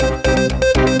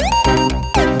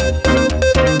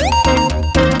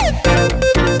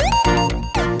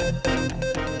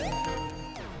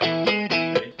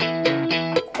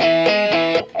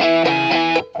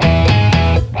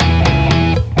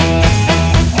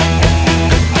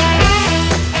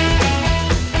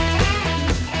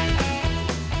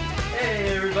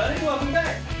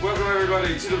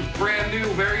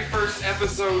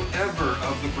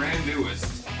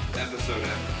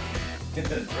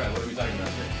That's right. What are we talking about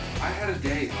today? I had a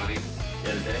day, buddy. You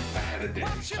had a day? I had a day. All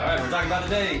right, we're talking about the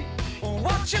day.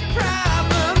 What's your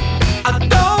problem? I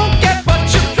don't get what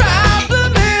your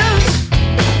problem is.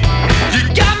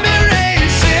 You got me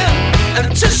racing,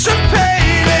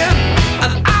 anticipating,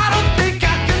 and I don't think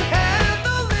I can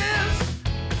handle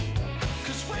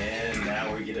this. And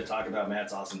now we get to talk about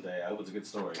Matt's awesome day. I hope it's a good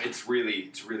story. It's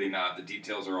really not. The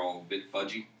details are all a bit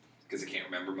fudgy because I can't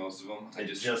remember most of them. It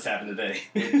just happened today.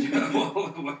 Well,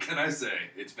 what can I say?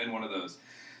 It's been one of those.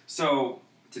 So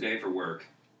today for work,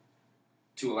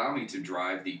 to allow me to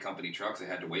drive the company trucks, I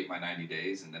had to wait my 90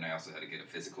 days, and then I also had to get a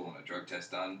physical and a drug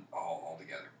test done all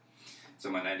together. So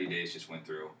my 90 days just went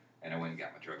through, and I went and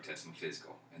got my drug test and my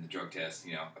physical. And the drug test,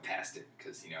 I passed it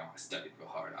because, I studied real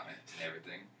hard on it and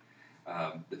everything.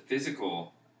 The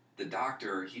physical, the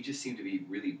doctor, he just seemed to be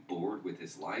really bored with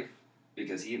his life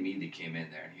because he immediately came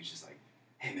in there and he was just like,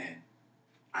 "Hey man,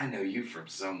 I know you from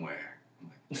somewhere."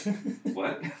 I'm like,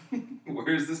 "What?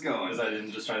 Where is this going?" Was I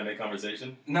just trying to make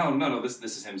conversation? No. This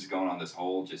is him just going on this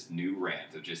whole just new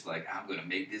rant of just like, "I'm gonna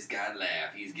make this guy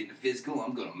laugh. He's getting a physical.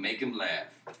 I'm gonna make him laugh."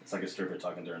 It's like a stripper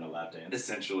talking during a lap dance.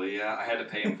 Essentially, yeah. I had to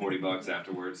pay him $40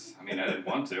 afterwards. I mean, I didn't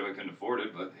want to. I couldn't afford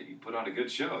it, but he put on a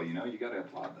good show. You gotta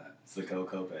applaud that. It's the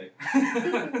copay.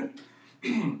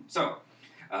 So,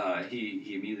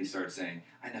 he immediately started saying,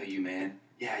 "I know you, man.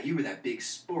 Yeah, you were that big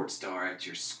sports star at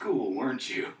your school, weren't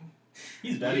you?"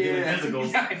 He's bad at giving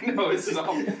physicals. Yeah, I know. It's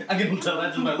all... I can tell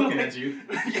that just by looking at you.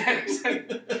 Yeah,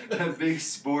 exactly. A big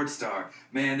sports star.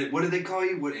 Man, what do they call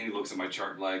you? And he looks at my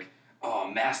chart like,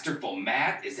 "Oh, Masterful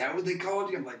Matt? Is that what they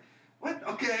called you?" I'm like, "What?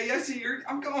 Okay, I see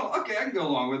I can go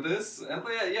along with this." And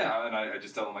yeah. And I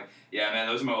just tell him like, "Yeah, man,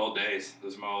 those are my old days.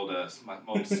 Those are my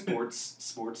old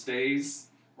sports days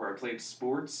where I played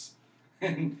sports."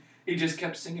 And he just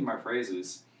kept singing my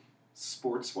praises,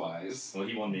 sports-wise. Well,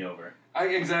 he won me over.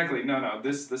 Exactly. No.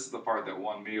 This is the part that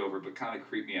won me over, but kind of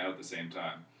creeped me out at the same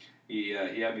time. He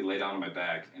had me lay down on my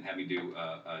back and had me do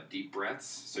deep breaths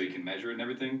so he can measure it and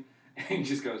everything. And he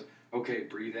just goes, "Okay,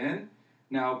 breathe in.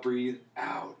 Now breathe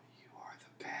out. You are the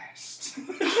best."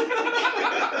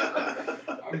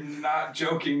 I'm not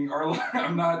joking, or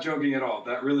I'm not joking at all.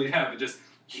 That really happened. Just,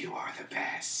 "You are the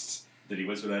best." Did he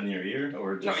whisper that in your ear,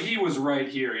 or just... No, he was right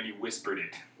here and he whispered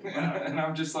it. Wow. And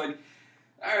I'm just like,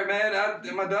 "All right, man,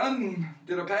 am I done?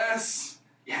 Did I pass?"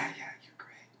 Yeah, you're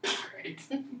great. Great.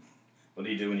 What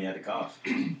did he do when you had to cough?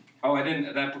 Oh, I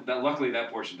didn't. That luckily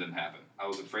that portion didn't happen. I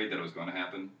was afraid that it was going to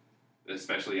happen,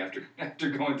 especially after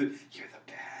going to. "You're the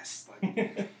best."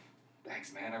 Like,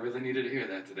 thanks, man. I really needed to hear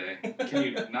that today. Can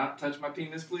you not touch my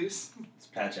penis, please? It's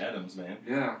Patch Adams, man.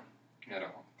 Yeah. Had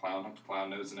a clown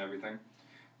nose and everything.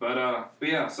 But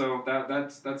yeah. So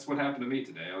that's what happened to me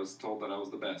today. I was told that I was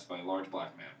the best by a large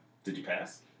black man. Did you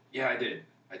pass? Yeah, I did.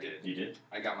 You did?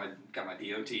 I got my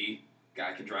DOT.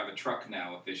 Guy can drive a truck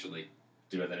now officially.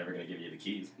 Too bad they're never going to give you the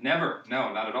keys. Never.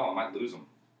 No, not at all. I might lose them.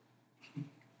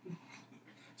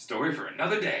 Story for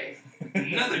another day.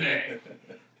 Another day.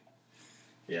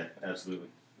 Yeah, absolutely.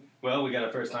 Well, we got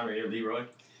a first timer here, Leroy.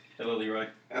 Hello, Leroy.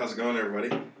 How's it going, everybody?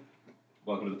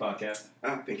 Welcome to the podcast.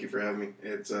 Thank you for having me.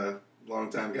 It's a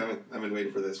long time coming. I've been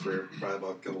waiting for this for probably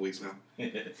about a couple weeks now.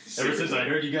 Ever since I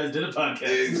heard you guys did a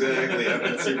podcast. Exactly. I've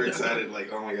been super excited.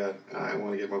 Like, oh my god, I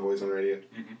want to get my voice on radio.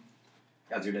 Mm-hmm.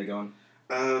 How's your day going?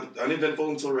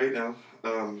 Uneventful until right now.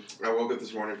 I woke up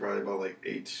this morning probably about like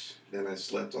 8. Then I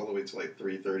slept all the way to like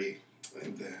 3:30.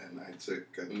 And then I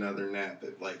took another nap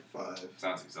at like 5.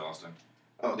 Sounds exhausting.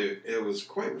 Oh, dude, it was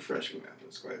quite refreshing, man. It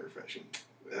was quite refreshing.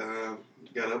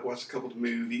 Got up, watched a couple of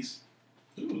movies.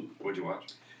 Ooh. What'd you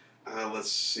watch?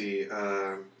 Let's see.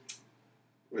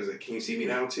 What is it? Can You See Me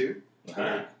Now, too?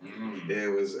 Uh-huh.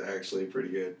 It was actually pretty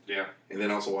good. Yeah. And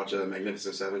then also watch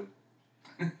Magnificent Seven.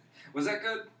 Was that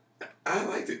good? I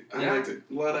liked it. I Yeah. liked it.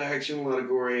 A lot of action, a lot of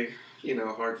gory,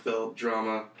 heartfelt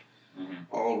drama,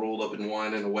 all rolled up in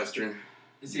one in a Western.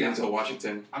 See, Denzel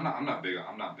Washington. I'm not big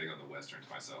on the westerns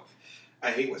myself.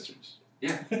 I hate Westerns.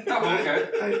 Yeah. Oh, okay.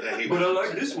 I hate But I Westerns.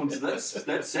 like this one, so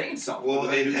that's saying something. Well,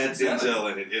 But it had Magnificent Seven.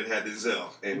 Denzel in it. It had Denzel.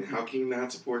 And how can you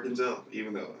not support Denzel?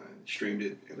 Even though I streamed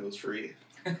it and it was free.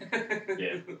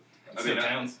 Yeah. I mean,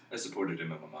 I supported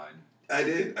him in my mind. I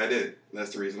did.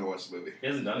 That's the reason I watched the movie. He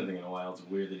hasn't done anything in a while. It's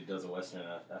weird that he does a Western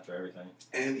after everything.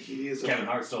 And he is Kevin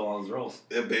Hart stole all his roles.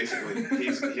 basically,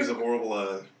 he's a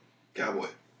horrible cowboy,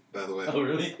 by the way. Oh,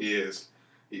 really? He is.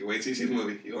 You wait till you see the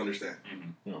movie, you'll understand.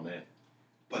 Oh, man.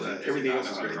 But Does he everything not else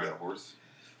know is how to great, ride a though. horse?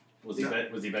 Was he No.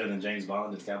 was he better than James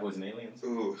Bond in Cowboys and Aliens?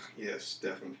 Ooh, yes,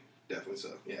 definitely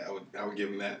so. Yeah, I would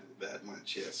give him that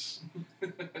much. Yes.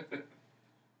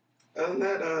 Other than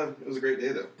that, it was a great day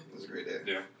though. It was a great day.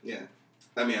 Yeah. Yeah.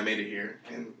 I mean, I made it here,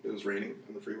 and it was raining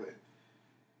on the freeway.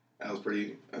 That was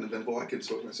pretty uneventful. I could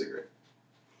smoke my cigarette.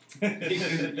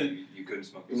 you couldn't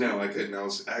smoke. No, I couldn't. I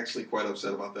was actually quite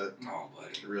upset about that. Oh,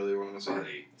 buddy. I really wanted to say.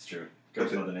 Buddy. It's true.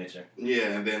 Goes Mother Nature. Yeah,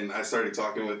 and then I started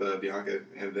talking with Bianca,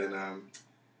 and then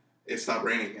it stopped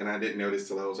raining, and I didn't notice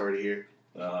till I was already here.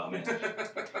 Oh, man.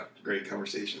 Great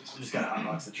conversations. You just gotta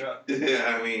hotbox the truck.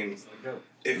 Yeah, I mean, Just let it go.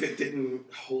 if it didn't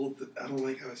hold, I don't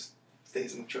like how it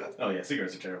stays in the truck. Oh, yeah,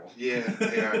 cigarettes are terrible. Yeah,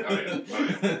 they are. Oh, yeah. Oh,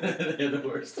 yeah. They're the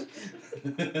worst.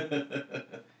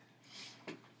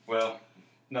 Well,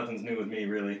 nothing's new with me,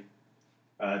 really.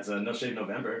 It's No Shave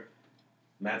November.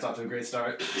 Matt's off to a great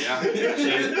start. Yeah.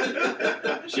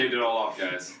 Shaved it all off,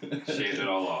 guys. Shaved it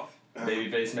all off.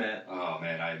 Babyface Matt. Oh,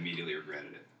 man, I immediately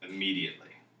regretted it. Immediately.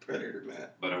 Predator,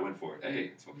 Matt. But I went for it. Hey,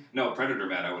 it's fine. No, Predator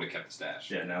Matt, I would have kept the stash.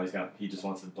 Yeah, now he just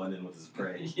wants to blend in with his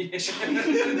prey. Yes,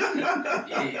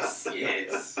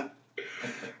 yes.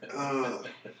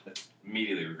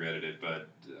 Immediately regretted it, but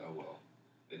oh well.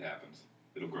 It happens.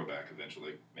 It'll grow back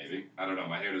eventually, maybe. I don't know.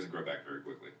 My hair doesn't grow back very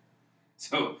quickly.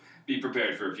 So, be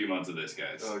prepared for a few months of this,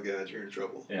 guys. Oh, God, you're in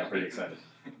trouble. Yeah, I'm pretty excited.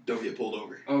 Don't get pulled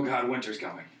over. Oh, God, winter's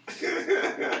coming.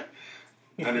 I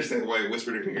understand why you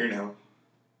whispered in your ear now.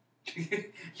 You're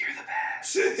the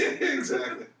best.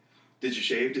 Exactly. Did you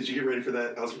shave? Did you get ready for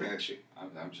that? I was going to ask you.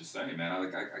 I'm just saying, man. I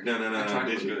No. try to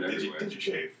Did look you, good did, you, everywhere. did you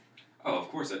shave? Oh, of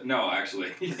course. No,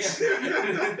 actually.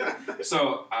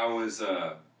 So I was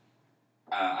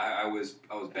I was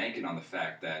banking on the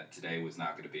fact that today was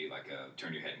not going to be like a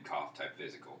turn your head and cough type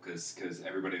physical, because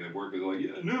everybody that worked was like,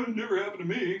 yeah, no, it never happened to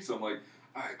me. So I'm like,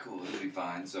 all right, cool, it'll be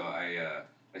fine. So I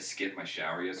skipped my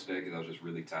shower yesterday because I was just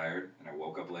really tired and I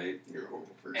woke up late. You're a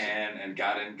horrible person. And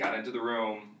got into the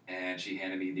room, and she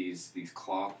handed me these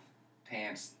cloth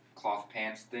pants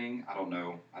thing. I don't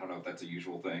know if that's a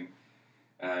usual thing.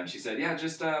 And she said, yeah,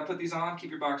 just put these on,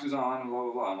 keep your boxers on, and blah,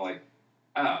 blah, blah. I'm like,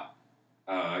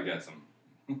 I got some.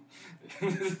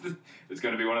 It's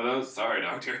going to be one of those. Sorry,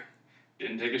 doctor.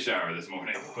 Didn't take a shower this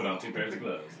morning. Put on 2 pairs of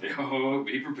gloves. Oh,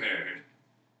 be prepared.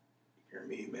 You're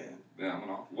me, man. Yeah, I'm an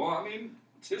awful. Well, I mean,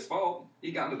 it's his fault.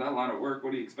 He got into that line of work.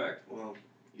 What do you expect? Well,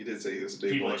 you did say he was a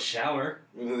big People boy. that shower.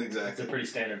 Well, That's exactly. a pretty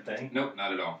standard thing. Nope,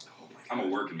 not at all. Oh my I'm a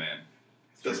God. working man.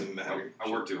 Doesn't matter. I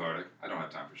work too hard. I don't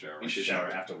have time for showering. You should shower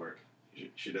after work. You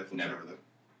should definitely Never. shower,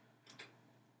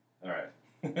 though. All right.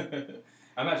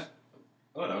 I'm actually.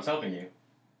 Oh, I was helping you.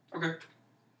 Okay.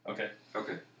 Okay.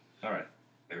 Okay. All right.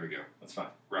 There we go. That's fine.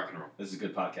 Rock and roll. This is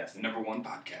good podcasting. #1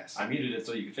 podcast. I muted it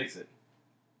so you could fix it.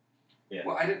 Yeah.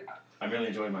 Well, I didn't. I'm really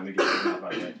enjoying my Mickey Mouse,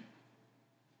 by the way.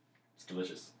 It's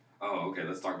delicious. Oh, okay.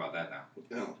 Let's talk about that now.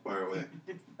 No, fire away.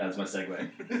 That's my segue.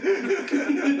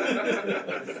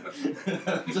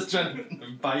 I'm just trying to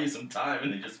buy you some time,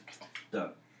 and they just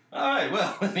done. All right.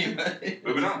 Well, anyway.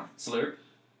 Moving on. Slurp.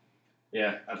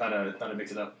 Yeah, I thought I'd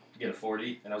mix it up, get a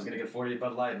 40, and I was gonna get a 40 at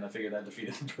Bud Light, and I figured that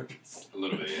defeated the purpose. A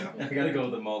little bit, yeah. I gotta go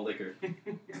with the malt liquor. Have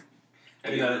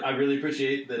And, you ever- I really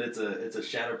appreciate that it's a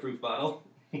shatterproof bottle,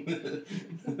 because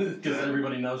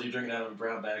everybody knows you're drinking out of a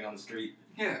brown bag on the street.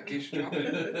 Yeah, in case you drop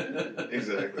it.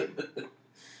 Exactly.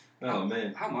 Oh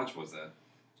man. How much was that?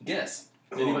 Guess.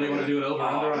 Oh, Anybody want to God. do an over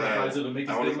under on the man. price of a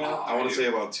Mickey's Big Mouth? I want to say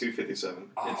about 257.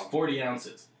 It's 40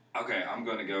 ounces. Okay, I'm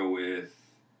going to go with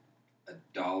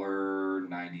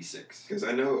 $1.96. Because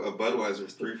I know a Budweiser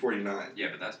is $3.49. Yeah,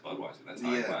 but that's Budweiser. That's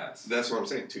high class. That's what I'm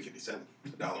saying. 257.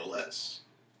 $1 less.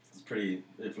 It's pretty.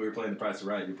 If we were playing the price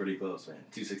right, you're pretty close, man.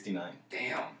 269.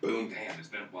 Damn. Boom. Damn, it's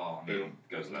been, well, I mean, Boom.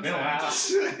 goes without Been a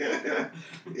saying. while.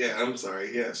 Yeah, I'm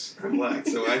sorry. Yes, I'm black,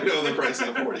 so I know the price of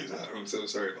the 40s. I'm so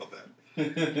sorry about that.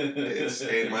 It's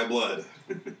in my blood.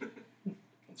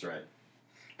 That's right.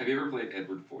 Have you ever played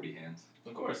Edward 40 Hands?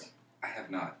 Of course. I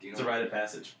have not. Do you know? It's a rite of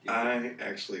passage. do you know- I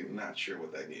actually not sure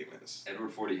what that game is.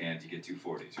 Edward 40 Hands, you get 2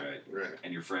 40s, right? Right.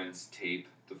 And your friends tape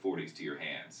the 40s to your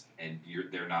hands, and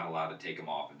they're not allowed to take them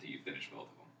off until you finish both of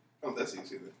them. Oh, that's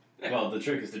easy then. Yeah. Well, the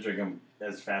trick is to drink them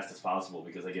as fast as possible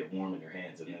because they get warm in your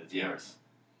hands and then it's Yeah. worse.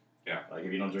 Yeah. Like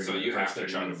if you don't drink So them you the have first to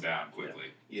 30 chug them minutes- down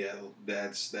quickly. Yeah,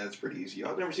 that's pretty easy.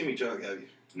 Y'all never seen me chug, have you?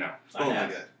 No. I Oh my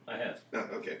have. god. I have. No,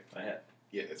 okay. I have.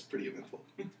 Yeah, it's pretty eventful.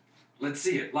 Let's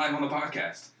see it live on the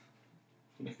podcast.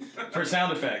 For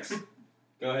sound effects,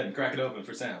 go ahead and crack it open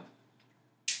for sound.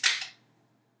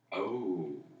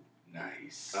 Oh,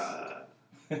 nice.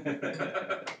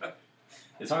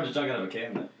 It's hard to chug out of a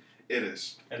can, though. It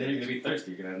is. And then you're going to be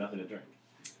thirsty. You're going to have nothing to drink.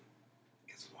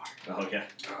 Get some water. Oh, okay.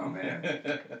 Oh man,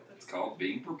 it's called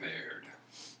being prepared.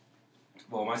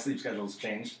 Well, my sleep schedule's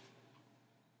changed.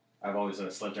 I've always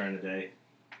slept during the day.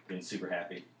 Been super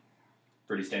happy.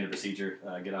 Pretty standard procedure.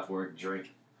 Get off work,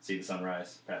 drink, see the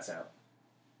sunrise, pass out.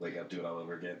 Wake up, do it all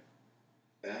over again.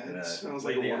 That sounds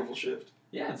like a lately, wonderful shift.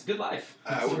 Yeah, it's a good life.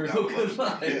 I It's a would real love good it.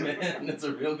 life, Yeah. man. It's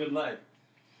a real good life.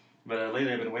 But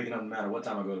lately I've been waking up no matter what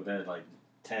time I go to bed, like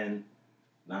 10,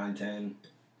 9, 10,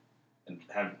 and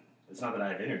it's not that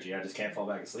I have energy, I just can't fall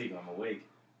back asleep and I'm awake.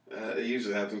 It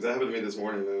usually happens. That happened to me this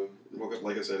morning, though. Woke up,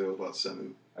 like I said, it was about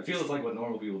 7. I feel it's like what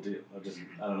normal people do.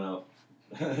 I don't know.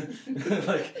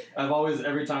 Like,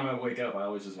 every time I wake up, I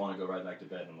always just want to go right back to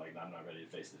bed. I'm like, I'm not ready to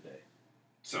face the day.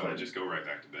 So I just go right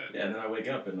back to bed. Yeah, and then I wake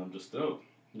up and I'm just, no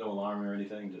alarm or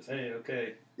anything. Just, hey,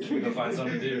 okay, we go find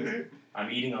something to do. I'm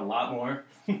eating a lot more.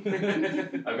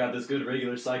 I've got this good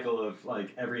regular cycle of,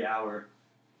 like, every hour.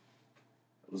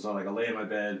 So, like, I'll lay in my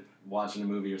bed, watching a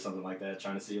movie or something like that,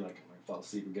 trying to see, like, am I going to fall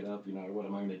asleep or get up, or what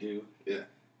am I going to do? Yeah.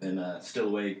 And still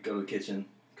awake, go to the kitchen,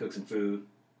 cook some food,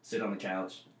 sit on the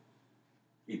couch,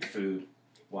 eat the food,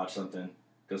 watch something,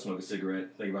 go smoke a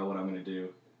cigarette, think about what I'm going to do,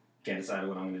 can't decide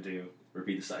what I'm going to do,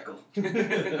 repeat the cycle.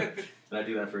 And I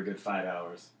do that for a good 5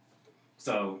 hours.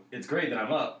 So it's great that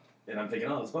I'm up, and I'm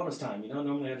thinking, it's bonus time,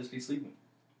 normally I'd just be sleeping.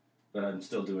 But I'm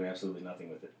still doing absolutely nothing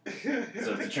with it.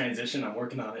 So it's a transition, I'm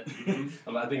working on it.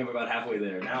 I think I'm about halfway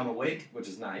there. Now I'm awake, which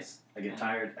is nice. I get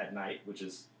tired at night, which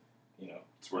is,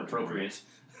 It's working appropriate.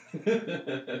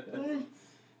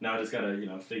 Now I just gotta,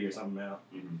 figure something out.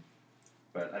 Mm-hmm.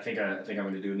 But I think I'm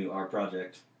going to do a new art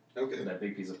project. Okay. With that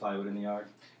big piece of plywood in the yard.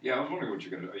 Yeah, I was wondering what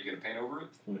you're gonna do. Are you gonna paint over it?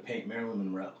 I'm going to paint Marilyn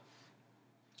Monroe.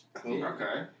 Yeah.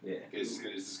 Okay. Yeah. Is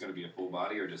this gonna be a full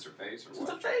body or just her face or It's a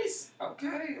what? face.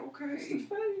 Okay. It's a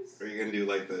face. Are you going to do,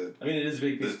 like, the... I mean, it is a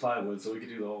big piece of plywood, so we could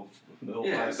do the whole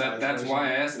Yeah, life-size that's why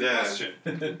I asked the Yeah. question.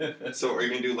 So are you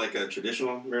going to do, like, a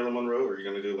traditional Marilyn Monroe, or are you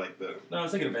going to do, like, the... No, I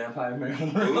was thinking of vampire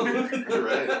Marilyn Monroe. Ooh,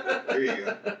 alright. There you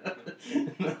go.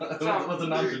 What's a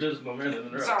non-traditional Marilyn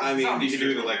Monroe? Sound- I mean, Zombie you can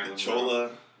do, stripper like, the Marilyn Chola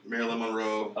Marilyn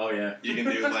Monroe. Oh, yeah. You can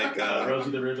do, like... Rosie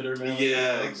the Riveter Marilyn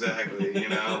yeah, Monroe. exactly.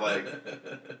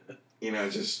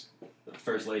 Just...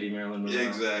 First Lady Marilyn Monroe.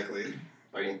 Exactly.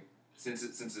 Are you, since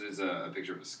it is a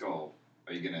picture of a skull,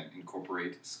 are you gonna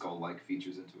incorporate skull-like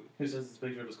features into it? Who says it's a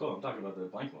picture of a skull? I'm talking about the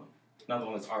blank one. Not the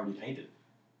one that's already painted.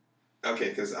 Okay,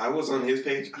 because I was on his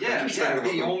page. Yeah,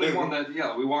 the only one that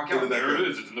we walk out. Look at that There girl. it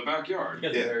is. It's in the backyard. You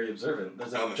guys Yeah. are very observant.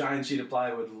 There's a Oh. giant sheet of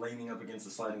plywood leaning up against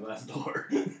the sliding glass door.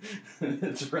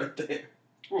 It's right there.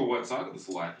 Well, what side of the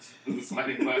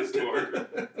sliding glass door?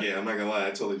 Yeah, I'm not gonna lie,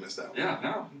 I totally missed that one. Yeah,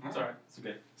 no, It's alright. It's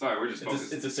okay. Sorry, we're just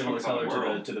focused. It's a similar focused on color the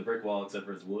world. to the brick wall, except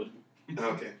for it's wood.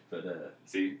 Okay. But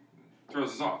See,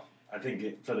 throws us off. I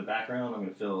think for the background, I'm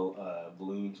going to fill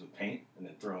balloons with paint and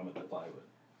then throw them at the plywood.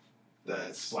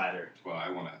 That's... Splatter. Well,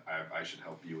 I should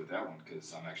help you with that one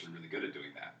because I'm actually really good at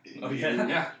doing that. Oh, yeah?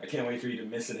 Yeah. I can't wait for you to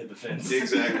miss and hit the fence.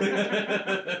 Exactly.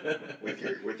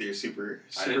 with your super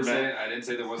I didn't mat.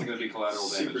 say there wasn't going to be collateral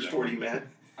damage. Super sporty mat.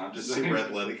 I'm just Super saying.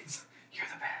 athletic. You're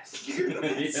the best. You're the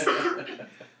best. Yeah.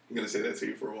 I'm gonna say that to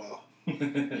you for a while.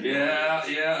 Yeah,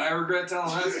 I regret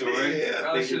telling that story. Yeah,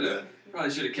 probably thank you,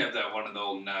 should have kept that one in the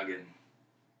old noggin.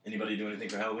 Anybody do anything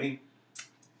for Halloween?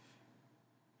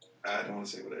 I don't want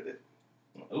to say what I did.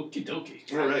 Okie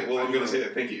dokie. All right. Well, I'm gonna say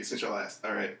that. Thank you. Since y'all asked.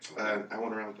 All right. I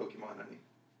went around Pokemon, honey.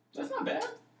 That's not bad.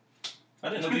 I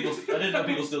didn't know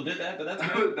people still did that, but that's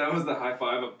good. That was the high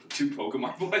five of 2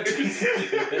 Pokemon players.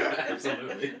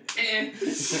 Absolutely.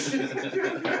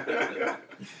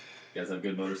 You guys have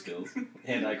good motor skills,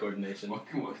 hand-eye coordination. What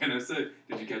can I say?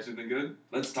 Did you catch anything good?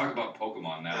 Let's talk about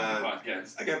Pokemon now on the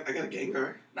podcast. I got a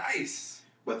Gengar, Nice.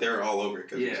 but they're all over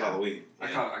because it's Yeah. Halloween. I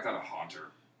caught a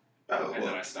Haunter, Oh and then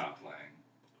I well, stopped playing.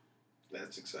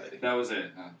 that's exciting. That was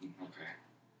it. Okay.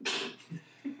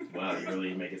 Wow, you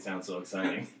really make it sound so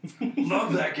exciting.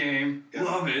 Love that game.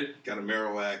 Love it. Got a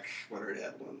Marowak. Well, I already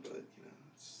had one, but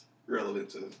it's relevant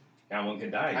to. Now one can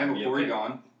die. I have a You'll be okay.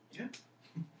 Porygon.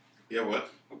 Yeah. What?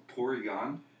 A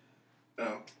Porygon.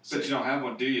 Oh. But you don't have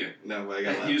one, do you? No, but I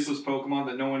got That useless Pokemon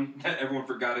that everyone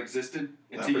forgot existed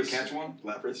until you Lapras. catch one.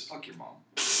 Lapras. Fuck your mom.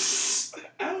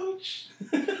 Ouch.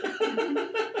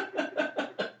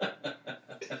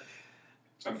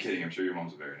 I'm kidding. I'm sure your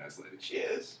mom's a very nice lady. She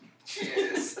is.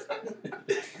 Yes.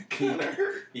 Kinda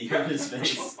hurt. You heard his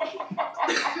face.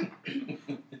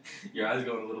 Your eyes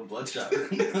going a little bloodshot.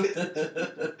 Just gonna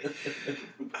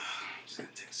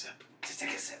take a sip. Just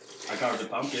take a sip. I carved a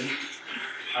pumpkin.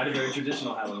 I had a very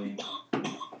traditional Halloween.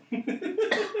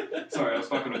 Sorry, I was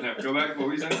fucking with him. Go back. What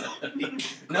were you saying?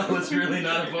 No, it's really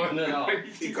not important at all.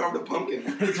 He carved a pumpkin.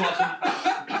 Let's watch him.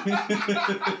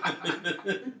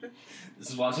 This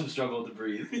is watch him struggle to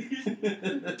breathe.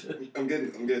 I'm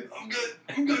good. I'm good. Go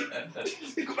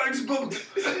back to pumpkin.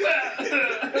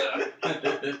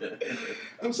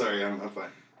 I'm sorry. I'm fine.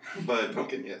 But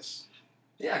pumpkin, yes.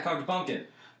 Yeah, I carved a pumpkin.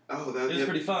 Oh, It was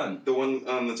pretty fun. the one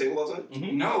on the table outside.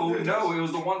 Mm-hmm. No, Yes. no, it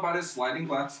was the one by the sliding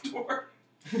glass door.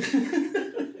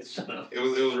 Shut up. It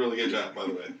was a really good job, by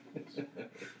the way.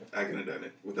 I could have done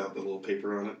it without the little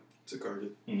paper on it to card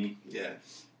it. Mhm. Yeah,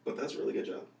 but that's a really good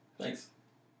job. Thanks.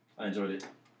 I enjoyed it.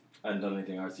 I hadn't done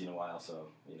anything artsy in a while, so,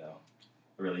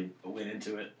 I really went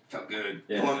into it. Felt good.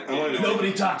 Yeah. I wanted to-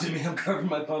 Nobody talked to me. I'm carving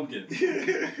my pumpkin.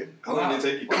 How long did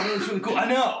it take you? Wow, that's really cool. I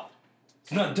know.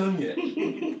 It's not done yet.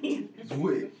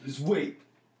 Just wait.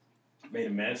 Made a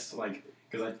mess,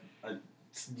 because I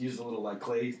used a little,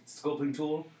 clay sculpting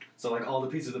tool. So, all the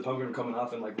pieces of the pumpkin were coming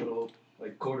off in, little,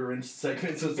 quarter-inch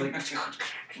segments. So it's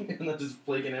and they're just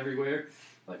flaking everywhere.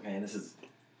 Man, this is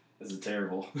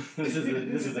terrible. this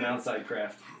is an outside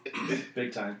craft.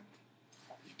 Big time.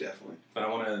 Definitely. But I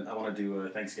want to do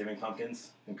Thanksgiving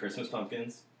pumpkins and Christmas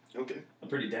pumpkins. Okay. I'm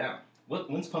pretty down.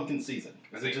 When's pumpkin season?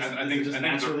 I Is it think just- I is think it just I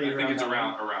think it's, naturally I think it's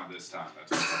around around this time.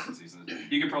 That's what pumpkin season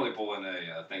is. You could probably pull in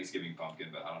a Thanksgiving pumpkin,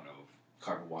 but I don't know if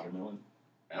carve a watermelon?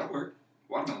 that'll work.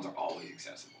 Watermelons are always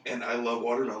accessible. And I love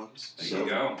watermelons. There so you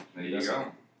go. There you Yes.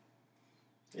 go.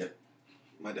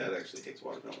 My dad actually hates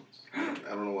watermelons. I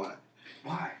don't know why.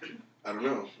 Why? I don't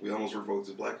know. We almost revoked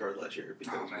his black card last year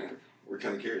because Oh, man. we're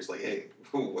kind of curious. Hey,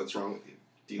 what's wrong with you?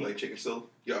 Do you like chicken still?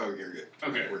 Yeah, oh, you're good.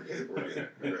 Okay. We're good. We're good.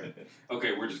 All right.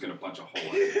 Okay, we're just gonna punch a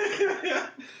hole in it.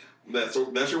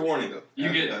 That's your warning though. You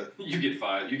After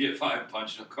get 5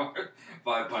 punch card.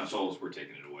 5 punch holes. We're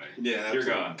taking it away. that. Yeah, You're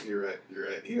absolutely. gone. You're right. You're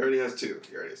right. He already has 2.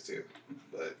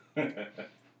 But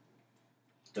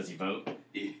Does he vote?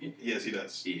 yes, he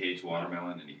does. He hates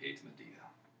watermelon and he hates Medea.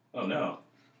 Oh no!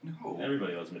 No,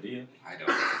 Everybody loves Medea. I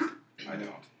don't. I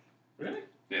don't. Really?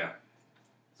 Yeah,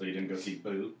 So you didn't go see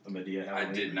Boo, a Medea I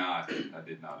Halloween? did not. I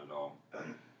did not at all. I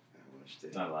watched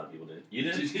it. Not a lot of people did. You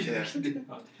did? Yeah.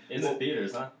 It's Well- in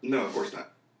theaters, huh? No, of course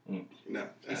not. Mm. No.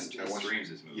 He I watched. streams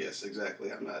his movie. Yes,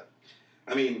 exactly. I'm not.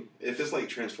 I mean, if it's like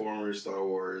Transformers, Star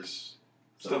Wars,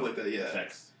 stuff like that, yeah.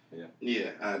 Effects. Yeah.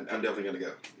 Yeah, I'm definitely gonna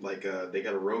go. They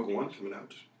got a Rogue One coming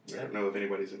out. I Yeah. don't know if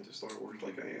anybody's into Star Wars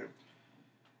like I am,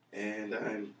 and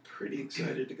I'm pretty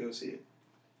excited to go see it.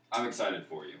 I'm excited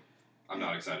for you. I'm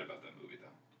not excited about that movie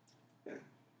though. Yeah.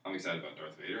 I'm excited about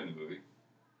Darth Vader in the movie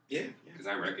Yeah, because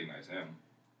I recognize him.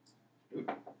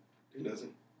 who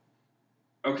doesn't?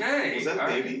 Okay. Was that a all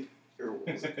right. baby? Or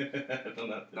was it, I don't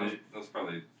know. That was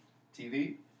probably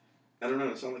TV. I don't know.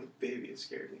 It sounded like a baby. It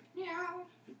scared me. Meow.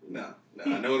 No,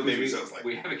 I know what a baby sounds like.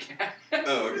 We have a cat.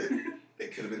 Oh, okay.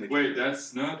 It could have been the Wait,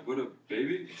 that's not what a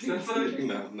baby sounds like?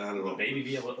 No, not at Will all. a baby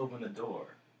be able to open the door?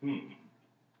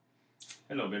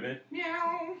 Hello, baby.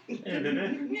 Meow. Hey, baby.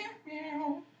 Meow,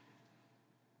 meow.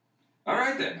 All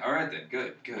right then.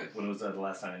 Good. When was the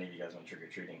last time any of you guys went trick or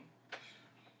treating?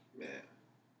 Man,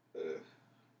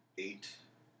 8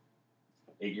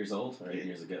 8 years old or 8 Yeah.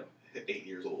 years ago? 8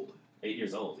 years old. 8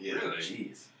 years old. Yeah. Really?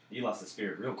 Jeez, you lost the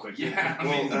spirit real quick. Yeah, I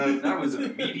Well, mean, that was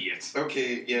immediate.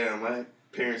 Okay, yeah, my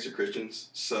parents are Christians,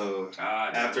 so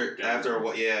after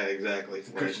what? Yeah, exactly. It's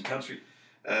a Christian country.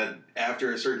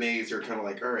 After a certain age, they're kind of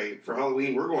like, all right, for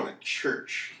Halloween, we're going to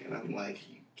church, and I'm like,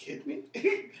 you kidding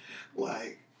me?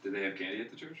 Like, Did they have candy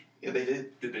at the church? yeah, they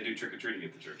did. Did they do trick or treating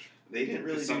at the church? They didn't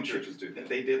really. Some do churches do.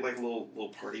 They did like a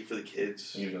little party for the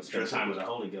kids. You're gonna spend Dress time up. with the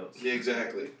Holy Ghost. Yeah,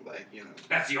 exactly. Like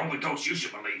That's the only ghost you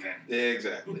should believe in. Yeah,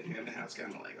 exactly. And I was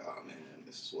kind of like, oh man,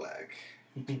 this is whack.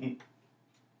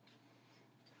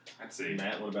 Let's see.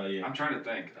 Matt, what about you? I'm trying to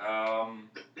think.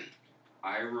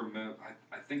 I remember.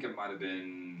 I think it might have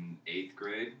been 8th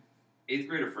grade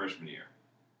or freshman year.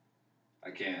 I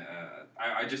can't.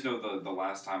 I just know the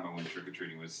last time I went trick or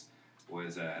treating was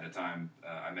at a time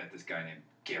I met this guy named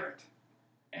Garrett,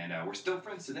 and we're still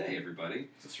friends today. Everybody.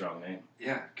 It's a strong name.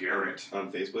 Yeah, Garrett.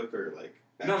 On Facebook or like?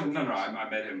 No. actual friends? I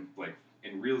met him like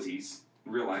in realsies,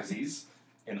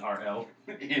 In RL.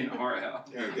 in RL,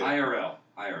 Yeah, okay. IRL.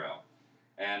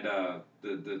 And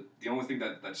the only thing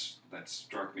that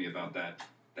struck me about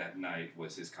that night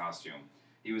was his costume.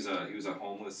 He was a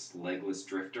homeless, legless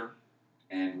drifter,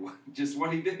 and just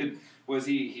what he did was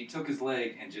he took his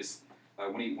leg and just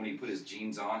when he put his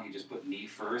jeans on, he just put knee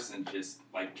first and just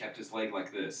like kept his leg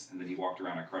like this, and then he walked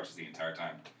around on crutches the entire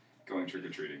time, going trick or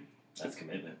treating. That's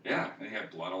commitment. Yeah, and he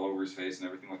had blood all over his face and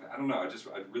everything like that. I don't know.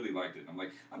 I really liked it. I'm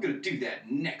like, I'm gonna do that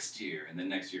next year, and then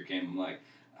next year came. I'm like,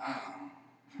 oh,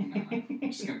 no, I'm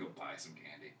just gonna go buy some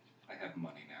candy. I have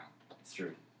money now. It's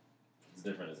true. It's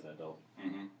different as an adult.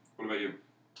 Mm-hmm. What about you?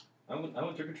 I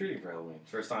went trick or treating for Halloween.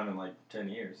 First time in like 10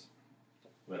 years,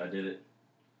 but I did it,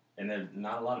 and then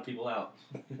not a lot of people out.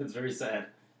 It's very sad.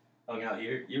 Hung out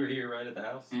here. You were here right at the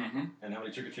house. Mm-hmm. And how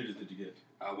many trick or treaters did you get?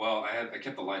 Well, I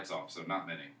kept the lights off, so not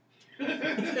many.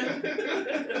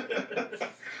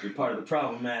 You're part of the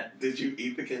problem, Matt. Did you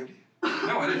eat the candy?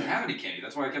 No, I didn't have any candy.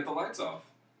 That's why I kept the lights off.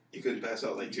 You couldn't pass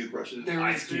out like toothbrushes?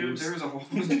 Ice cubes. There was a whole...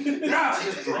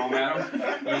 just throw them at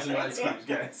them. There's some ice cubes,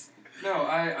 guys. No,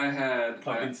 I had...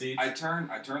 Pumpkin seeds? I turned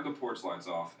the porch lights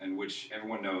off, and which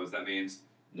everyone knows that means...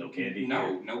 No candy.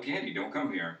 No candy. Don't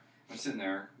come here. I'm sitting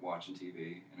there watching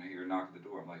TV, and I hear a knock at the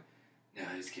door. I'm like, no,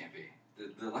 this can't be.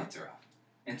 The lights are off.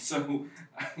 And so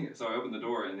I open the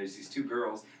door, and there's these two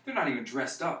girls. They're not even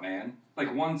dressed up, man.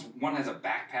 Like, one has a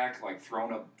backpack, like,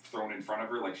 thrown in front of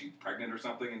her, like she's pregnant or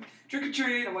something, and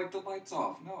trick-or-treat! I'm like, the light's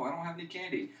off. No, I don't have any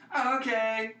candy. Oh,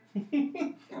 okay.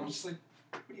 And I'm just like,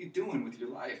 what are you doing with your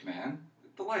life, man?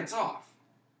 The light's off.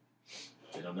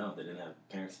 They don't know. They didn't have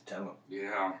parents to tell them.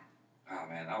 Yeah. Oh,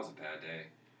 man, that was a bad day.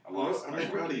 I'm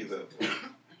proud of you, though.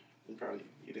 I'm proud of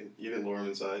you. You didn't lure him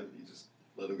inside. You just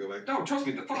let him go back. No, trust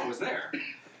me, the thought was there.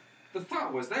 The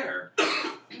thought was there.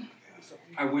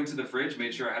 I went to the fridge,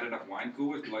 made sure I had enough wine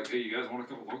coolers. Like, hey, you guys want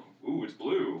to come look? Ooh, it's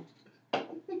blue.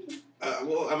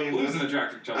 Well, I mean, Blue's an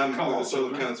attractive color. I'm also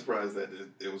kind of surprised that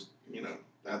it was,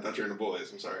 I thought you were in the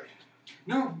boys. I'm sorry.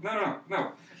 No.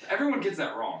 Everyone gets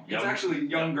that wrong. It's actually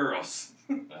young girls.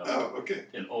 Oh, okay.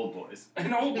 And old boys.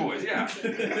 And old boys, yeah.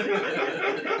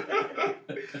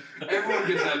 Everyone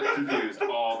gets that confused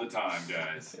all the time,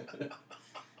 guys.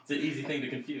 It's an easy thing to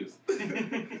confuse.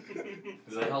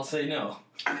 Because they all say no.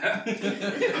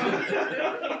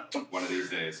 One of these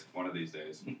days.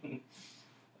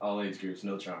 All age groups,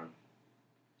 no charm.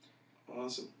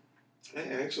 Awesome.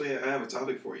 Hey, actually, I have a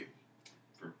topic for you.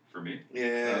 For me?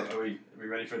 Yeah. Are we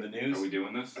ready for the news? Are we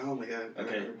doing this? Oh my god.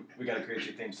 Okay, we gotta create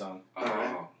your theme song. Oh.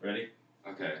 Alright. Ready?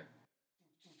 Okay.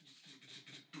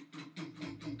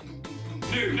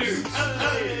 News.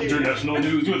 International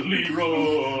news with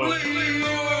Leroy.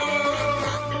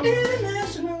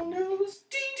 International news.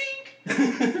 Ding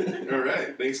ding. All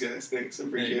right. Thanks, guys. Thanks. I There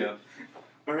appreciate you it. go.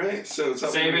 All right. So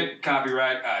Save it.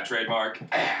 Copyright. Trademark.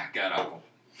 God awful.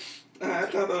 I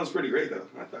thought that was pretty great, though.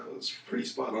 I thought it was pretty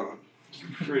spot on.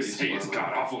 Pretty Say it's spot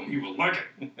god on. awful and you will like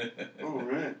it. All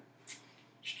right.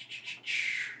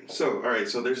 So, all right.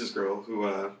 So there's this girl who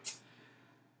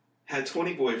had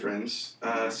 20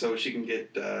 boyfriends, so she can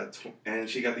get, and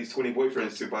she got these 20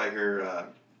 boyfriends to buy her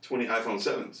 20 iPhone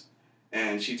 7s.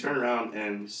 And she turned around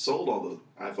and sold all the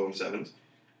iPhone 7s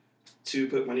to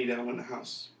put money down on the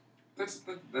house. That's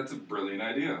a brilliant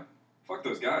idea. Fuck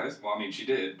those guys. Well, I mean, she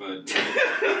did, but...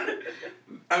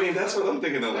 I mean, that's what I'm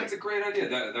thinking of. That's a great idea.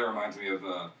 That reminds me of...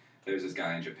 there's this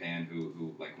guy in Japan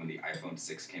who, like, when the iPhone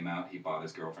 6 came out, he bought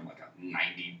his girlfriend, like, a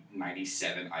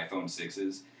 97 iPhone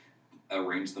 6s,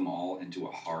 arranged them all into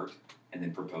a heart, and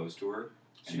then proposed to her.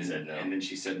 She said no. And then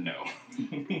she said no.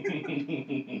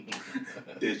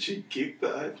 Did she keep the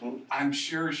iPhone? I'm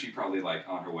sure she probably, like,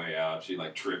 on her way out, she,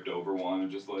 like, tripped over one and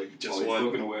just, like, Just while he's one.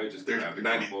 looking away, just There's grabbed a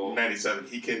 90, couple. 97.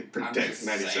 He can I'm protect just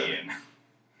 97. saying.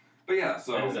 But yeah,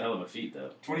 so... That is a hell of a feat,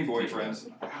 though. 20 boyfriends.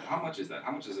 How much is that?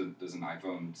 How much does an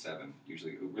iPhone 7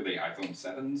 usually? Were they iPhone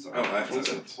 7s? Or Oh, iPhone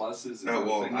 7 7s. Pluses? Is Oh, that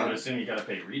well, a thing? I would assume you gotta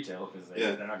pay retail because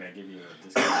Yeah. they're not gonna give you a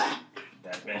discount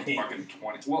that many. Fucking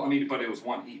 20. Well, I mean, but it was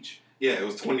one each. Yeah, it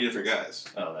was 20 different guys.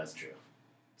 Oh, that's true.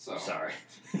 So Sorry.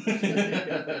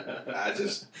 I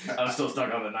just... I'm still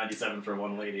stuck on the 97 for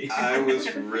one lady. I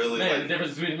was really Man, the like...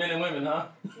 difference between men and women, huh?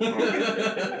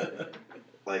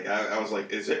 Like, I was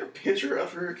like, is there a picture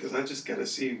of her? Because I just gotta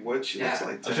see what she looks Yeah.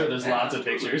 like. I'm sure there's lots of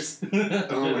pictures.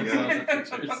 Oh my God.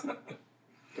 Lots of pictures.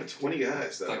 But 20 guys,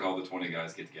 it's though. like all the 20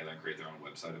 guys get together and create their own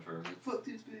website of her. Like, fuck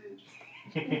this bitch.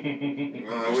 Well,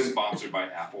 I We're wouldn't, sponsored by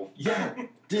Apple. Yeah,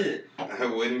 did it. I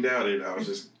wouldn't doubt it. I was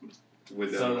just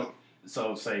with So- them.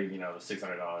 So say,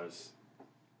 $600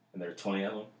 and there are 20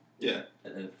 of them? Yeah.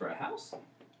 And for a house?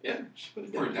 Yeah. She put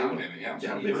it For a down payment, yeah.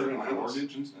 Down For payment a on a house.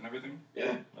 mortgage and everything.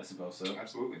 Yeah. I suppose so.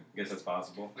 Absolutely. Guess that's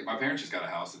possible. Like, my parents just got a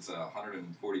house. It's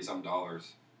 $140-some.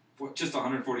 Just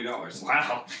 $140.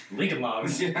 Wow. Lincoln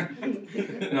Logs. Yeah.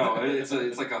 No, it's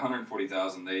like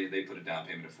 $140,000. They put a down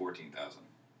payment of $14,000.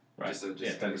 Right. Just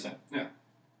yeah, 10%. Yeah.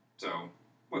 So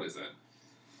what is that?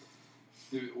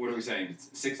 What are we saying? It's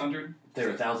 $600? If they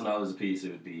were $1,000 a piece,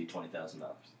 it would be $20,000.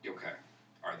 Okay.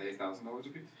 Are they $1,000 a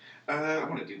piece? I I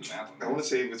want to do the math on that. want to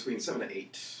say between 7 to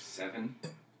 8. 7.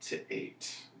 To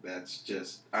 8. That's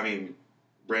just, I mean,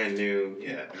 brand new.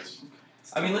 Yeah. That's,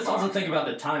 I mean, let's also think about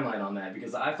the timeline on that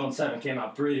because the iPhone 7 came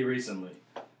out pretty recently.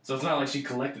 So it's not like she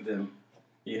collected them,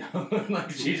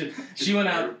 like she went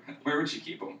out. Where would she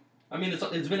keep them? I mean,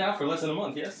 it's been out for less than a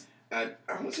month, yes? I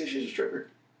want to say she's a stripper.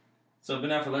 So it's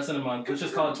been out for less than a month. Let's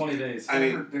just call it 20 days. I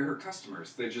mean- they're her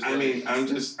customers. They just. I mean, I'm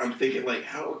thinking, like,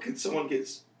 how could someone get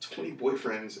 20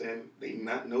 boyfriends and they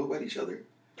not know about each other?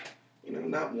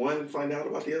 not one find out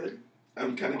about the other?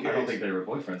 I'm kind of I curious. don't think they were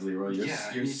boyfriends, Leroy.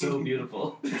 You're so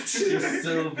beautiful. You're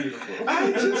so beautiful.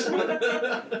 I just want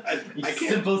You I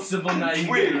can't. simple, naive.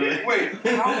 Wait.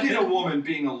 How can a woman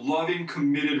be in a loving,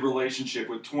 committed relationship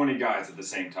with 20 guys at the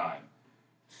same time?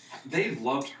 They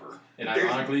loved her. And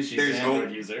ironically, she's an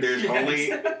Android user. There's Yes. only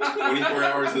 24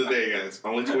 hours in a day, guys.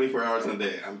 Only 24 hours in a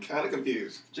day. I'm kind of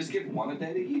confused. Just give one a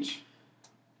day to each.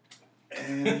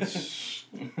 And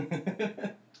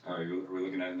Are we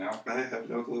looking at it now? I have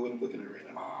no clue what I'm looking at right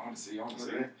Oh, now. I want to see.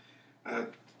 Okay.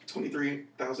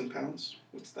 23,000 pounds.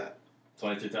 What's that?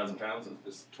 22,000 pounds.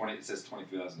 It says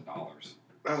 $22,000.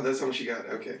 Oh, that's how much you got.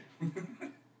 Okay.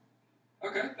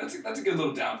 Okay, that's a good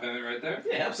little down payment right there.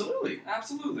 Yeah, absolutely.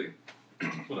 Absolutely.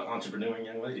 What an entrepreneuring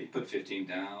young lady. Put 15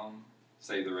 down.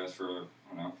 Save the rest for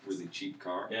a really cheap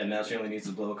car. Yeah, now she only needs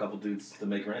to blow a couple dudes to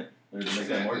make rent. Or to make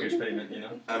that mortgage payment,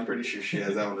 I'm pretty sure she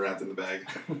has that one wrapped in the bag.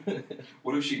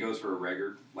 What if she goes for a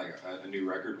record, like a new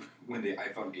record, when the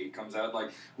iPhone 8 comes out? Like,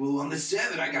 well, on the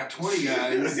 7, I got 20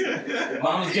 guys.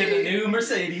 Mom's getting a new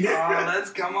Mercedes.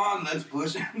 Come on, let's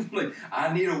push it. Like,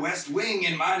 I need a West Wing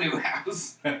in my new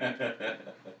house.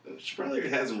 She probably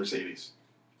has a Mercedes.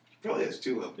 She probably has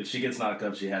two of them. If she gets knocked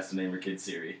up, she has to name her kid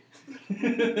Siri.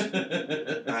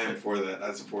 I am for that.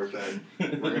 I support that.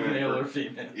 We're gonna Male or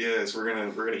female. Yes, we're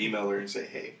gonna email her and say,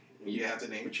 hey, you have to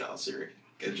name a child Siri.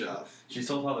 Good job. She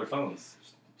sold all her phones.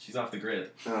 She's off the grid.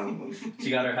 Um, She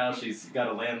got her house. She's got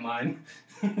a landline.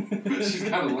 She's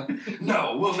got a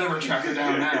no, we'll never track her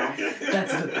down now.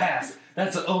 That's the past.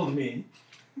 That's the old me.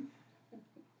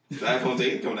 The iPhone's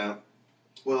 8 coming out.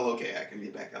 Well, okay, I can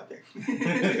get back out there.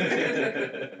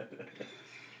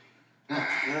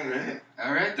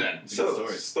 All right then. So,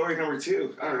 story number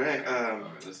 2. All right. All right,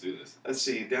 let's do this. Let's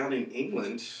see. Down in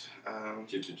England,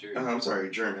 Chip, chip, chip. I'm sorry,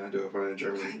 German. I do it in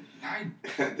Germany. Nine.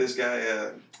 This guy,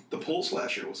 the pool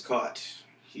slasher, was caught.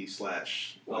 He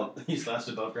slashed. Well, he slashed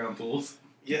above ground pools.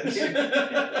 Yes.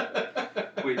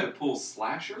 Wait, the pool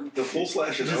slasher? The pool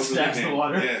slasher. that was Just his stacks the nickname.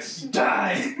 water. Yes.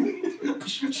 Die!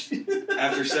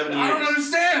 After 7 years. I don't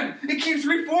understand. It keeps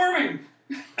reforming.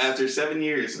 After 7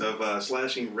 years of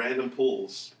slashing random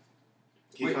pools,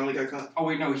 he Wait. finally got caught. Oh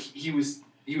wait, no, he was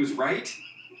right.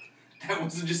 That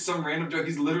wasn't just some random joke.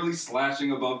 He's literally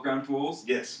slashing above ground pools.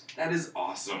 Yes. That is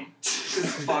awesome.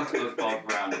 Because fuck above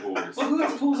ground pools. Well, who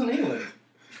has pools in England?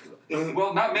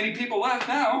 Well, not many people left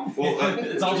now. Well,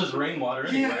 It's all just rainwater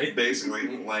anyway.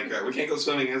 basically, like we can't go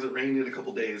swimming. It hasn't rained in a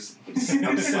couple days.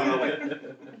 I'm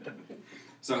solid.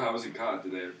 So how was he caught?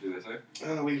 Did they say?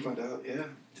 We can find out. Yeah.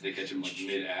 Did they catch him like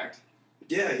mid act?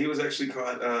 Yeah, he was actually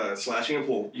caught slashing a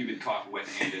pool. You've been caught wet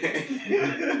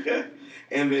handed.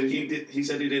 And then he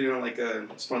said he did it on like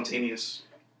spontaneous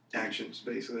actions,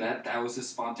 basically. that was his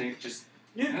spontaneous. Just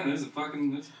Yeah. there's a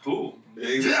pool.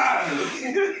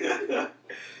 Exactly.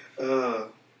 Does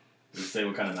it say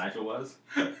what kind of knife it was?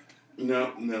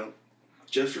 No.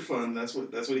 Just for fun. That's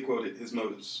what he quoted. His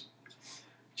motives.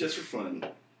 Just for fun.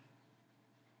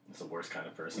 That's the worst kind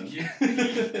of person. Yeah.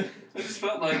 I just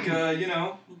felt like,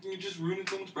 you're just ruining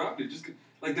someone's property.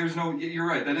 Like, there's no, you're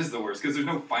right, that is the worst, because there's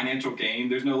no financial gain.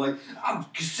 There's no, like, I'm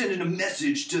sending a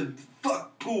message to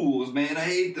fuck pools, man, I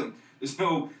hate them. There's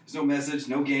no message,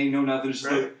 no gain, no nothing. It's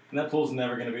just Right. like, And that pool's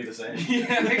never going to be the same.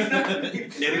 yeah, exactly.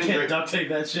 You can't duct tape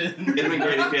that shit. It'd have been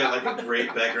great if he had like a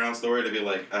great background story to be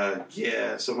like,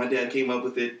 yeah, so my dad came up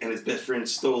with it and his best friend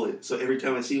stole it. So every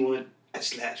time I see one, I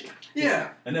slash it. Yeah.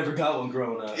 I never got one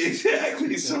growing up.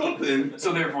 Exactly, something.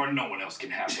 So therefore, no one else can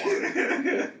have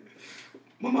one.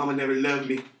 My mama never loved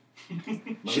me.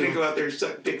 She didn't go out there and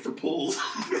suck dick for pools.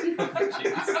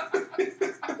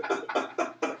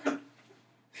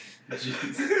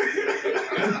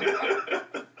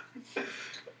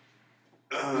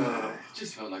 It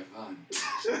just felt like fun.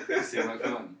 It seemed like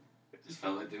fun. Just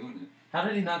felt like doing it. How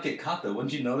did he not get caught though?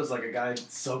 Wouldn't you notice like a guy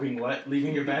soaking wet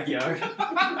leaving your backyard?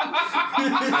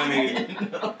 I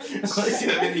mean,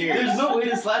 7 years. There's no way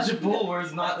to slash a pool where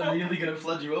it's not immediately going to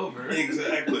flood you over.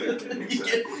 Exactly.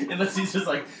 Unless he's just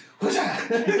like, throws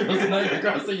a knife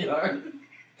across the yard.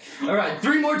 All right,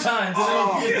 3 more times.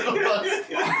 What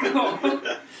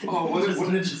Just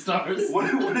ninja stars.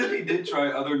 What if he did try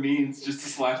other means just to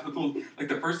slash the pool? Like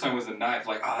the first time was a knife,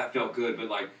 like, oh, that felt good, but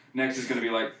like next is gonna be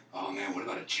like, oh man, what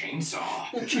about a chainsaw?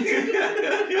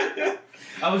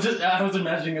 I was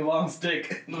imagining a long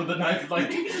stick with a knife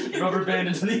like rubber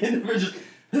banded to the end of it, just.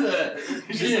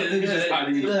 He's just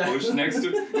hiding in the bush next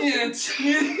to it.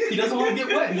 He doesn't want to get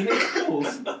wet. He hates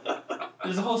pools.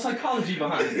 There's a whole psychology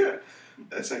behind it.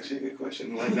 That's actually a good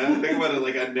question. Like now I think about it,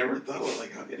 like I never thought about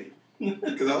like how could he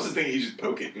Because I was just thinking you just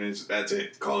poke it and that's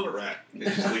it. Call it a rat. It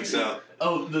just leaks out.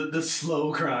 Oh, the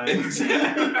slow crime.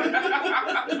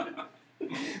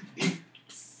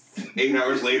 8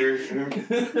 hours later,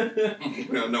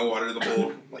 no water in the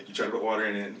bowl. Like you try to put water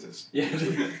in it and just... Yeah.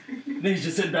 Then he's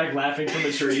just sitting back laughing from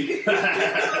a tree.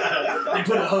 They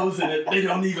put a hose in it. They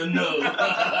don't even know.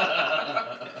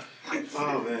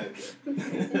 Oh,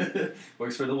 man.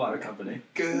 Works for the water company.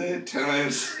 Good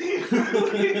times.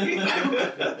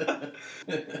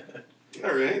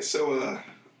 All right, so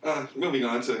moving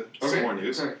on to some more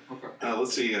news. Okay.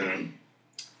 Let's see.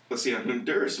 A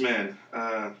Honduras man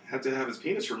had to have his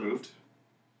penis removed.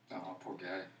 Oh, poor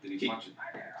guy. Did he punch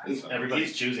it?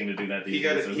 Everybody's choosing to do that these He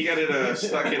got days. it. He got it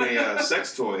stuck in a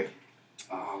sex toy,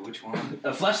 Oh, which one?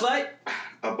 A flashlight?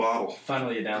 a bottle.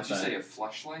 Finally, a Did you downside. say a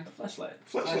flashlight? A flashlight.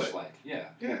 Flashlight. Yeah.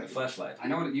 Yeah, A flashlight. I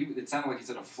know what it sounded like you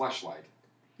said a flashlight.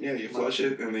 yeah. You flush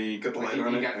it and then you cut the Like light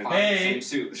on you it. got and- five in the Hey! same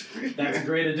suit. That's a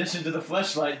great addition to the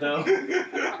flashlight, though.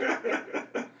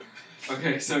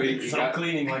 Okay, so It's he got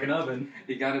self-cleaning like an oven.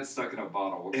 he got it stuck in a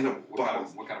bottle. What In a kind of- bottle.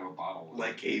 What kind of a bottle? Was it?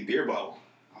 Like a beer bottle.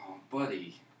 Oh,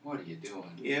 buddy, what are you doing?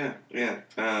 Yeah.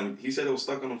 He said it was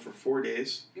stuck on him for 4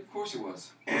 days. Of course it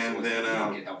was. Of course And it was. then, you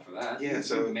don't get help for that. yeah, You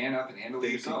so man up and handle it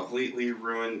They yourself. completely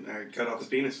ruined, cut off his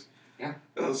penis. Yeah.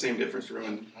 Well, the same difference,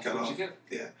 ruined, That's cut what off. you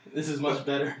get. This is much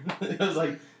better. It was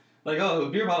like, oh, a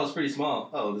beer bottle's pretty small.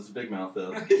 Oh, this is a big mouth,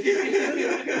 though.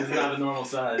 It's not a normal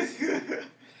size.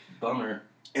 Bummer.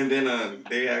 And then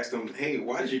they asked him, hey,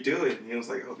 why did you do it? And he was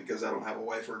like, oh, because I don't have a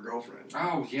wife or a girlfriend.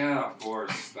 Oh yeah, of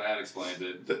course. That explains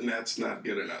it. That's not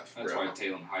good enough, That's bro. why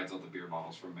Talon hides all the beer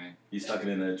bottles from me. You stuck it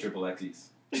in a triple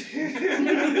X's.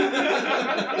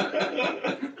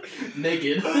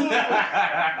 Naked. Oh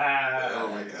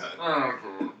my god.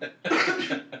 Oh,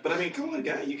 But I mean, come on,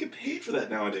 guy, you get paid for that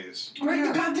nowadays. Break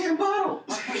the goddamn bottle!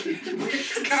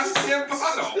 goddamn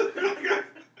bottle.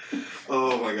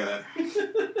 Oh my god.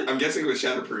 I'm guessing it was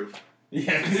shatterproof.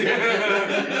 Yeah.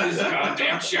 This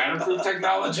goddamn shatterproof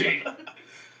technology.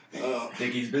 Oh.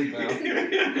 Dickie's big mouth.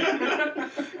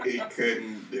 He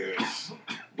couldn't do it.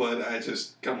 But I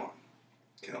just, come on.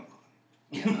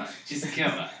 Just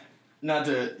come on. Not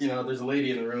to, there's a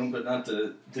lady in the room, but not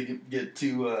to get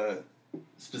too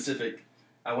specific.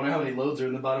 I wonder how many loads are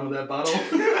in the bottom of that bottle.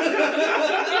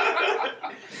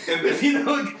 And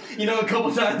then, A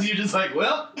couple times you're just like,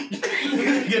 well, you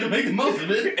gotta make the most of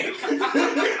it.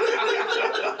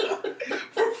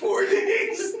 for 4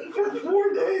 days. For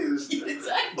 4 days.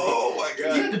 Exactly. Oh my You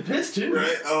god. had to piss too.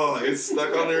 Right? Oh, it's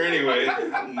stuck on there anyway.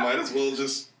 Might as well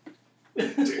just.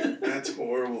 Dude, that's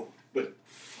horrible. But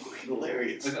fucking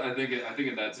hilarious. I think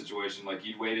in that situation, like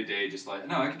you'd wait a day, just like,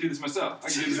 no, I can do this myself.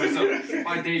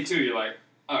 By day 2, you're like,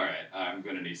 all right, I'm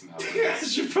gonna need some help with Yeah, I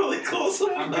this. should probably call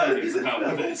someone. I'm gonna need some help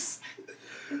with this.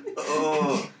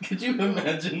 Oh. Could you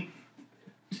imagine?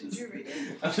 Did you read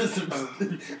it? I'm just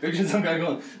picturing some guy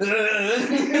going,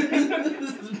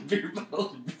 beer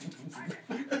bottle.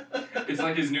 It's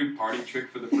like his new party trick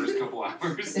for the first couple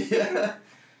hours. Yeah.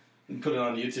 And put it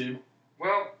on YouTube.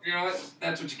 Well, you know what?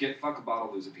 That's what you get. Fuck a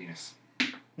bottle, lose a penis.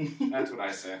 That's what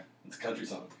I say. It's a country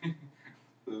song.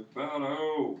 The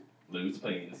bottle, Lose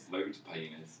penis. loads of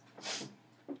penis.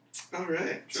 All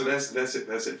right. So that's it.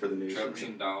 That's it for the news. Trucks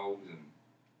and dogs and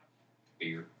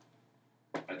beer.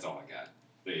 That's all I got.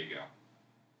 There you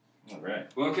go. All right.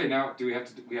 Well, okay. Now, we have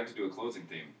to do a closing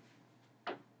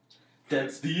theme.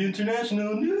 That's the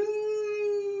international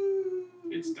news.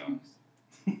 It's done.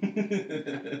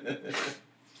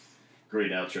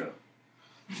 Great outro.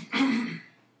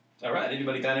 All right.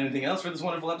 Anybody got anything else for this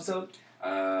wonderful episode?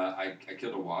 I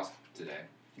killed a wasp today.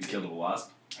 You killed a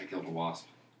wasp. I killed a wasp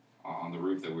on the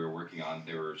roof that we were working on.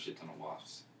 There were a shit ton of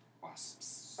wasps.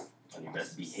 On your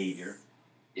best behavior.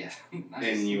 Yeah, nice.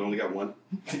 And you only got one.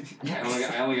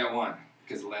 I only got one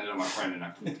because it landed on my friend and I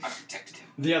protected him.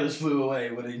 The others flew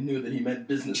away when they knew that he meant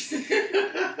business. Kind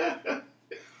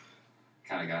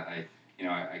of got I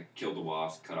killed the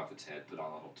wasp, cut off its head, put on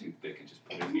a little toothpick, and just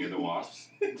put it near the wasps.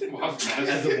 Wasp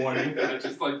nest. As a warning.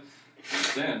 Just like,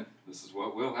 understand, this is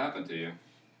what will happen to you.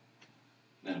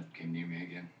 Then it came near me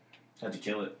again. How'd you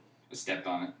kill it? I stepped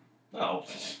on it. Oh.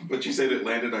 But you said it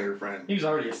landed on your friend. He was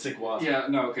already a sick wasp. Yeah,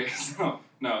 no, okay, so,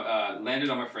 landed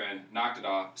on my friend, knocked it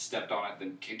off, stepped on it,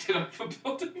 then kicked it off a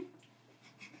building.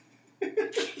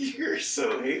 You're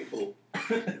so hateful.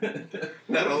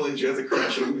 Not only did you have to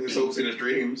crush him, his hopes and his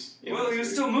dreams. Well, he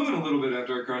was still moving a little bit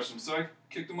after I crushed him, so I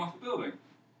kicked him off the building.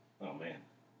 Oh, man.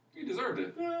 He deserved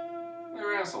it.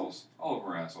 They're assholes. All of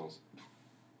them are assholes.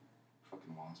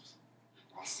 Fucking wasps.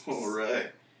 All right.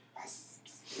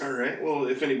 All right. Well,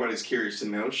 if anybody's curious to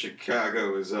know,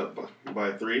 Chicago is up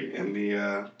by 3 in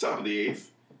the top of the 8th.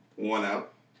 1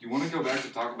 out. You want to go back to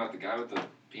talk about the guy with the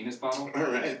penis bottle? All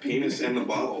right, penis in the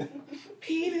bottle.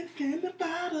 Penis in the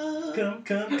bottle. Come,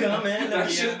 and that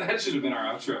should have been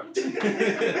our outro.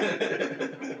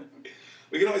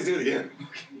 We can always do it again.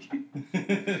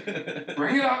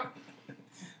 Bring it up.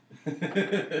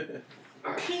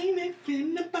 Penis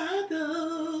in the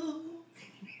bottle.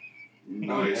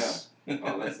 Nice.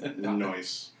 Oh, that's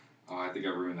Nice. Oh, I think I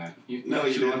ruined that. No,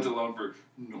 you should have left didn't. it alone for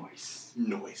noise.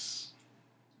 Noise.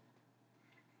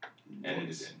 Edit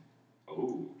it in.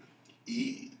 Oh,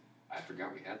 E. I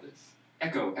forgot we had this.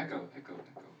 Echo.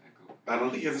 I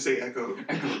don't think you have to say echo.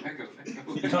 Echo.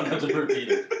 You don't have to repeat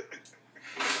it.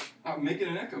 I'm making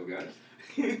an echo, guys.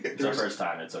 It's our first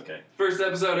time. It's okay. First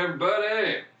episode,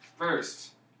 everybody.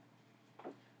 First.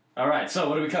 All right. So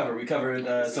what did we cover? We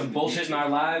covered some bullshit in our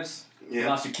lives. You Yeah.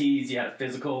 lost your keys. You had a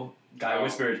physical. Guy Oh.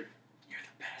 whispered, "You're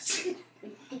the best."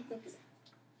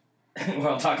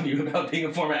 While talking to you about being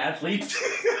a former athlete.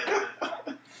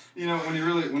 You know, when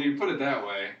you put it that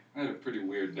way, I had a pretty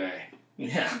weird day.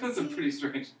 Yeah. That's a pretty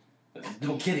strange.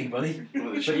 No kidding, buddy.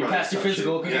 Well, But you passed your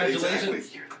physical. Congratulations. Yeah,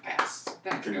 exactly. You're the best.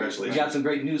 Thank you. Congratulations. We got some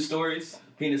great news stories.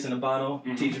 Penis in a bottle.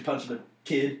 Mhm. Teacher punching a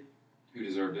kid. Who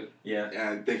deserved it? Yeah.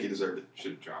 Yeah, I think he deserved it.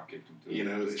 Should have drop kicked him too. You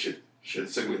know, they should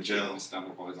have took him in jail.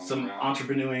 Stomach while he's on Some the ground.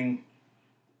 entrepreneuring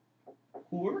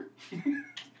whore.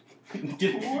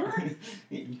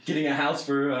 Getting a house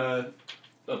for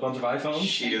a bunch of iPhones.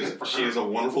 She is a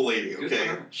wonderful lady. Good Okay,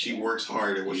 for her. she works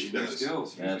hard at what she Use your does.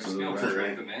 skills. Use your Absolutely. skills. Right.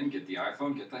 Trade them in, get the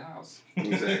iPhone, get the house.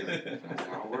 Exactly. That's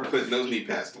how it works. Putting those knee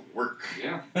pads to work.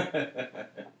 Yeah.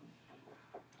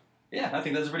 Yeah, I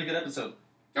think that's a pretty good episode.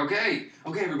 Okay,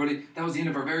 everybody. That was the end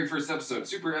of our very first episode.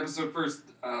 Super episode first.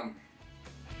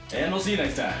 And we'll see you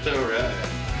next time. All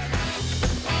right.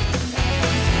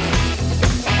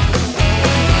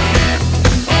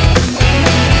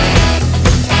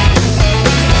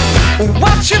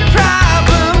 What's your problem?